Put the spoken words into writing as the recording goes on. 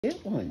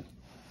Get one.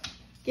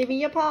 Give me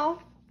your paw.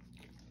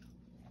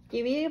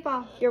 Give me your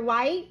paw. You're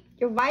white.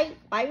 You're white.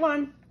 White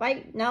one.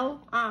 White. No.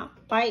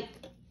 White.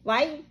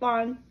 White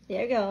one.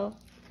 There you go.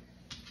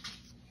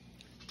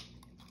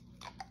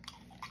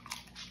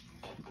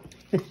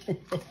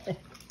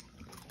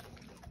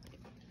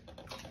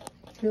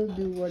 He'll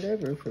do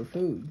whatever for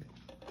food.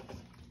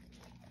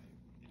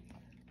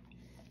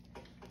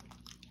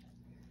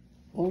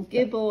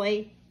 Good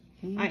boy.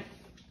 All right.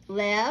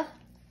 Left.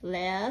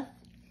 Left.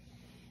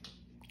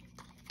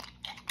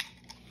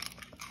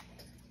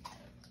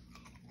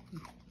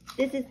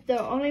 This is the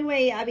only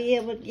way I'll be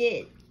able to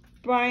get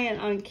Brian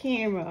on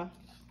camera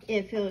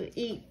if he'll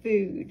eat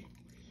food.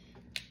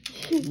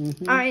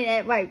 All right,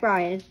 that white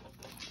Brian.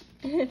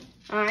 All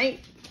right,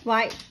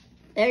 white.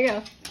 There you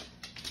go.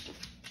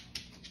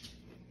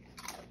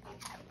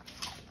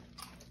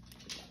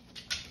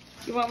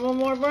 You want one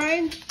more,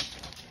 Brian?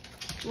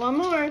 One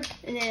more,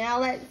 and then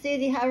I'll let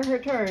Susie have her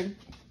turn.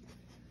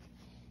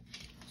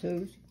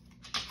 Susie.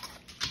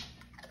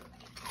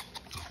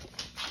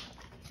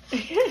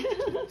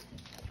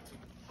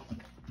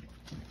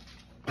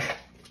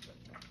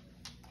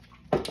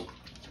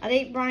 I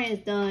think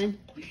Brian's done.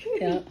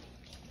 Yeah.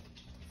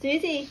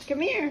 Susie, come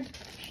here.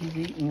 She's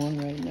eating one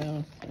right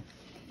now.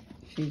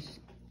 So she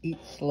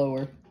eats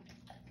slower.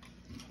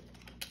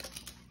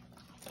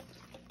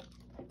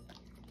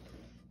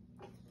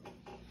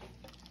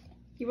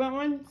 You want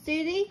one,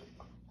 Susie?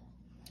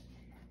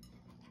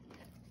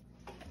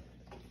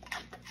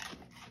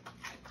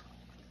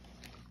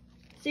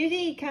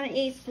 Susie kind of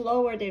eats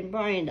slower than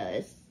Brian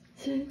does.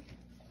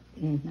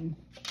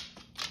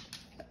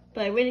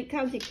 But when it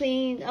comes to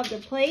cleaning up the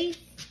plate,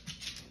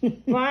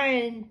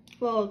 Brian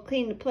will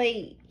clean the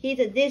plate. He's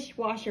a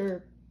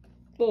dishwasher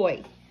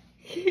boy.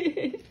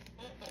 He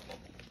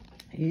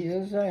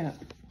is that.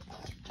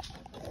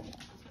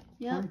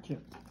 Yep. Aren't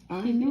you?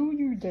 I know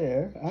you're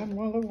there. I'm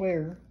well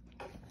aware.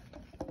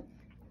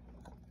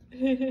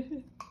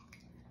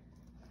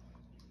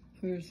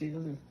 Where's the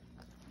other?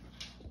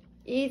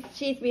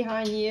 She's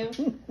behind you.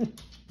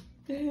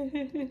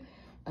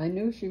 I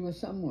knew she was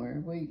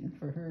somewhere waiting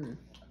for her.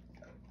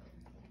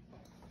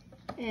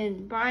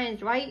 And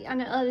Brian's right on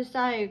the other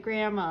side of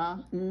Grandma.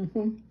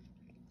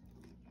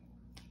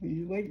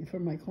 He's waiting for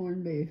my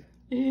corned beef.